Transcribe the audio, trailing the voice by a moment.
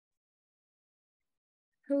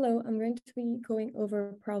Hello, I'm going to be going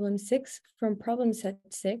over problem 6 from problem set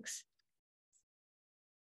 6.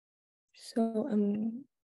 So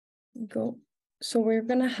we're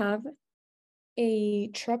gonna have a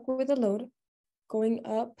truck with a load going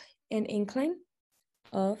up an incline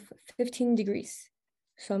of 15 degrees.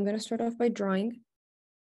 So I'm gonna start off by drawing.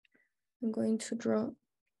 I'm going to draw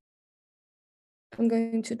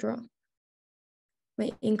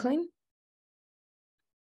my incline.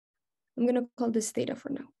 I'm gonna call this theta for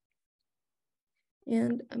now.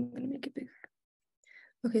 And I'm gonna make it bigger.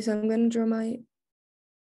 Okay, so I'm gonna draw my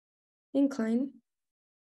incline.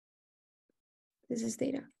 This is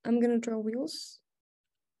theta. I'm gonna draw wheels.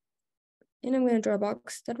 And I'm gonna draw a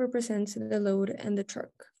box that represents the load and the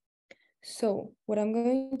truck. So what I'm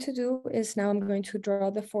going to do is now I'm going to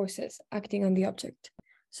draw the forces acting on the object.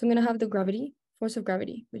 So I'm gonna have the gravity, force of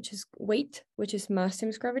gravity, which is weight, which is mass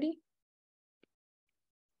times gravity.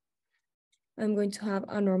 I'm going to have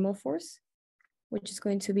a normal force, which is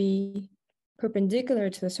going to be perpendicular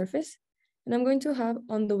to the surface. And I'm going to have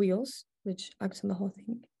on the wheels, which acts on the whole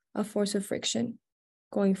thing, a force of friction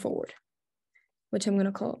going forward, which I'm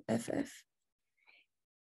gonna call FF.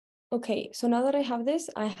 Okay, so now that I have this,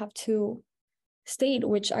 I have to state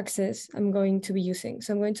which axis I'm going to be using.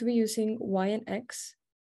 So I'm going to be using Y and X,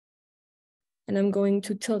 and I'm going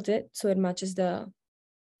to tilt it so it matches the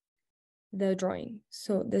drawing.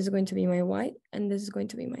 So this is going to be my Y, and this is going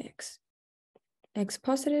to be my X. X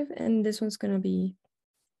positive, and this one's gonna be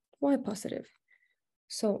Y positive.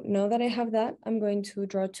 So now that I have that, I'm going to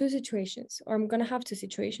draw two situations, or I'm gonna have two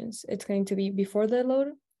situations. It's going to be before the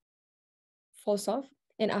load falls off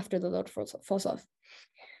and after the load falls off.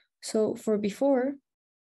 So for before,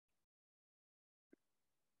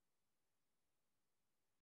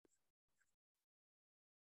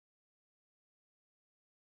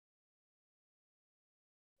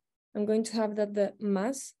 I'm going to have that the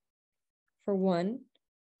mass for one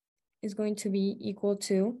is going to be equal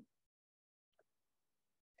to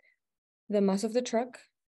the mass of the truck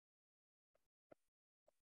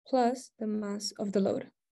plus the mass of the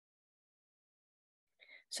load.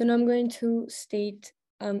 So now I'm going to state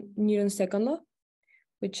Newton's second law,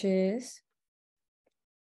 which is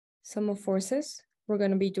sum of forces. We're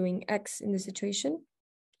going to be doing X in this situation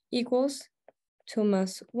equals to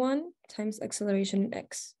mass 1 times acceleration in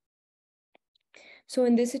X. So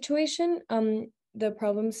in this situation, the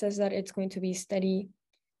problem says that it's going to be steady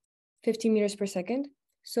 15 meters per second.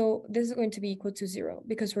 So this is going to be equal to 0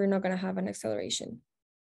 because we're not going to have an acceleration.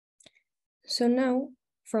 So now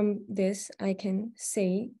from this, I can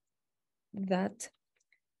say that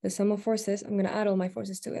the sum of forces, I'm going to add all my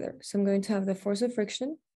forces together. So I'm going to have the force of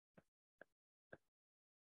friction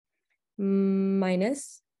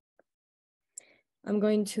minus, I'm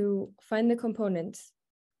going to find the components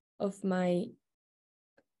of my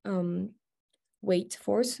weight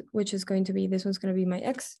force, which is going to be, this one's going to be my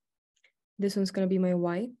X, this one's going to be my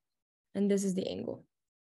Y, and this is the angle.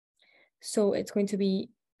 So it's going to be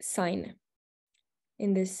sine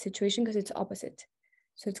in this situation because it's opposite.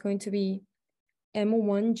 So it's going to be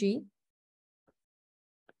M1G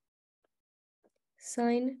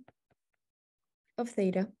sine of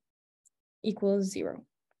theta equals 0.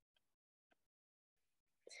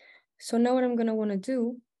 So now what I'm going to want to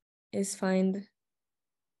do is find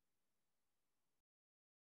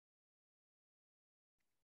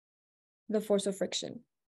the force of friction.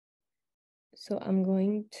 So I'm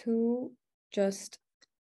going to just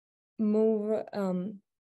move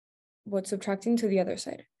what's subtracting to the other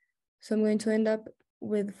side. So I'm going to end up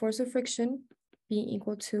with force of friction being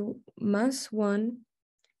equal to mass 1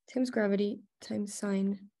 times gravity times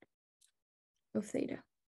sine of theta.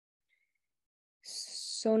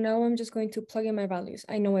 So now I'm just going to plug in my values.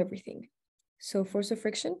 I know everything. So force of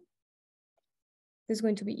friction is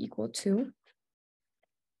going to be equal to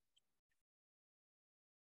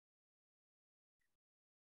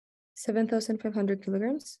 7,500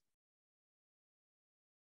 kilograms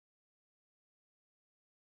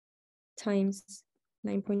times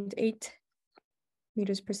 9.8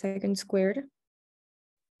 meters per second squared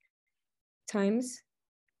times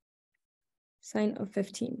sine of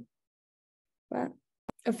 15.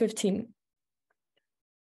 Of 15.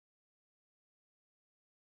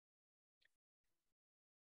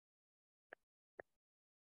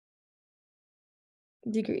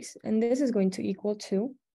 Degrees. And this is going to equal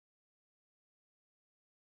to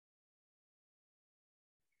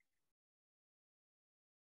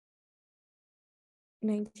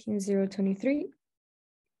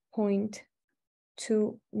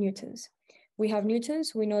 19,023.2 newtons. We have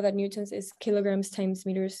newtons. We know that newtons is kilograms times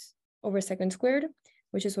meters over second squared,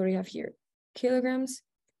 which is what we have here. Kilograms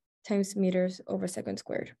times meters over second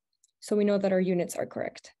squared. So we know that our units are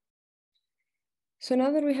correct. So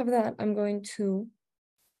now that we have that, I'm going to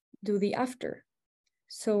do the after.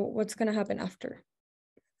 So what's going to happen after?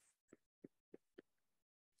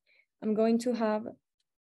 I'm going to have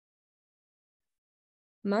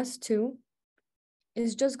mass 2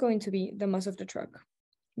 is just going to be the mass of the truck,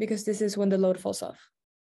 because this is when the load falls off.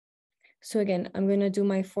 So again, I'm going to do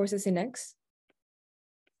my forces in X.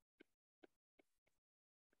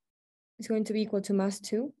 It's going to be equal to mass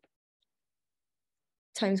 2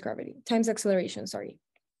 times gravity, times acceleration, sorry,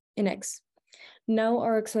 in X. Now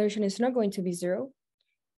our acceleration is not going to be 0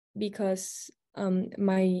 because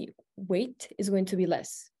my weight is going to be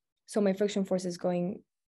less. So my friction force is going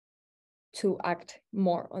to act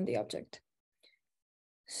more on the object.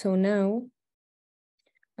 So now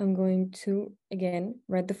I'm going to, again,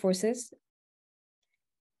 write the forces.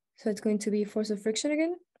 So it's going to be force of friction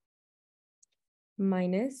again,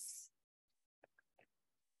 minus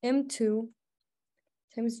M2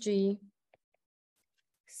 times G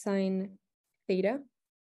sine theta,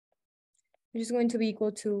 which is going to be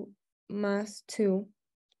equal to mass 2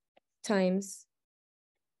 times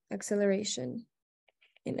acceleration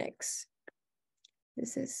in X.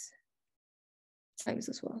 This is times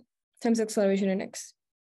as well, times acceleration in X.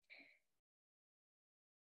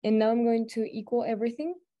 And now I'm going to equal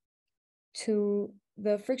everything to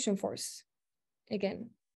the friction force again.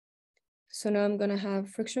 So now I'm going to have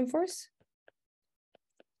friction force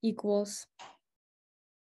equals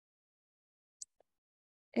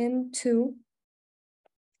M2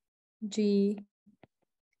 G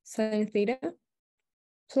sine theta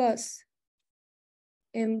plus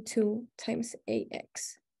M2 times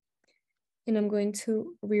AX. And I'm going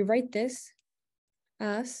to rewrite this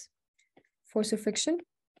as force of friction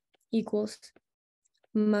equals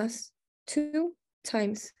mass 2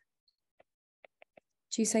 times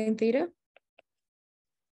G sine theta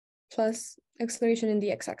plus acceleration in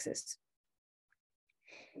the x-axis.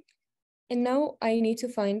 And now I need to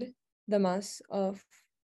find the mass of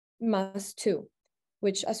mass 2,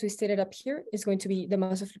 which, as we stated up here, is going to be the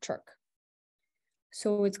mass of the truck.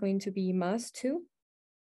 So it's going to be mass 2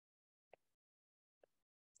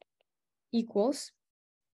 equals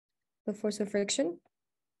the force of friction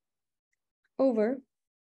over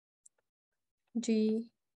G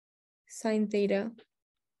sine theta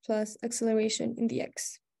plus acceleration in the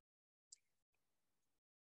x.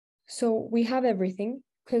 So we have everything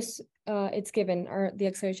because it's given the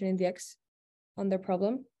acceleration in the x on the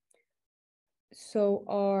problem. So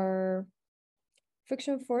our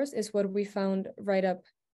friction force is what we found right up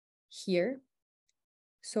here.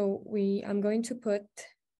 So I'm going to put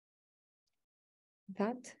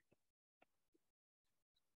that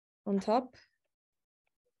on top.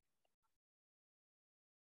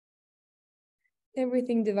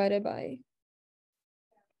 Everything divided by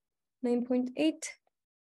 9.8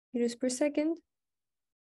 meters per second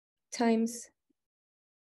times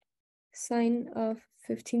sine of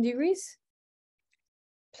 15 degrees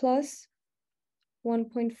plus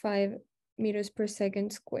 1.5 meters per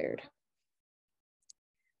second squared,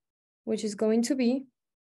 which is going to be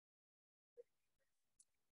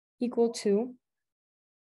equal to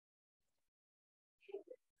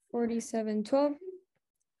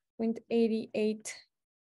 4712.88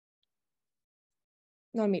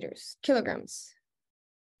 kilograms.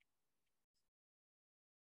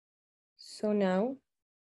 So now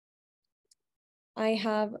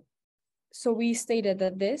so we stated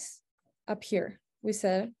that this up here, we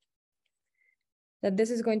said that this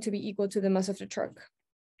is going to be equal to the mass of the truck.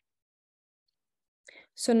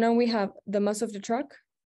 So now we have the mass of the truck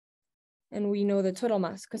and we know the total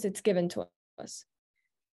mass because it's given to us.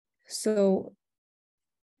 So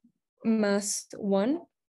mass 1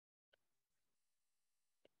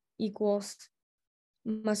 equals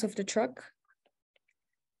mass of the truck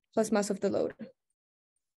plus mass of the load.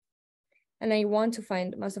 And I want to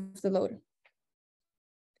find mass of the load.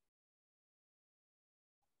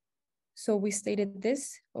 So we stated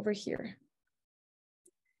this over here.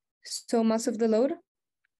 So mass of the load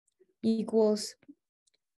equals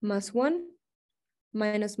mass 1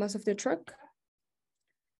 minus mass of the truck.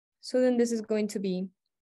 So then this is going to be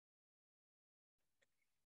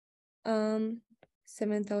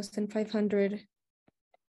 7,500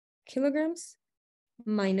 kilograms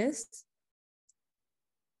minus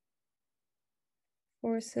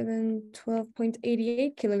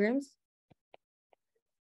 4712.88 kilograms.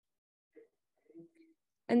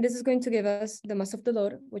 And this is going to give us the mass of the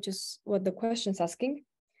load, which is what the question's asking,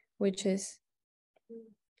 which is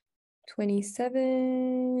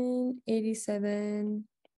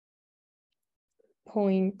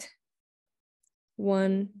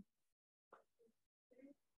 2787.1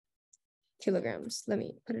 kilograms. Let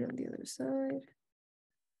me put it on the other side.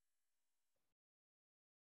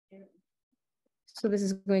 So this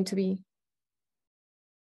is going to be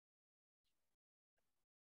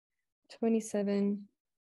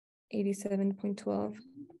 2787.12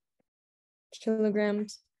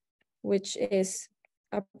 kilograms, which is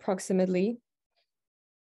approximately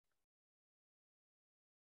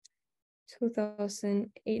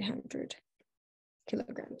 2,800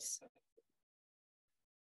 kilograms.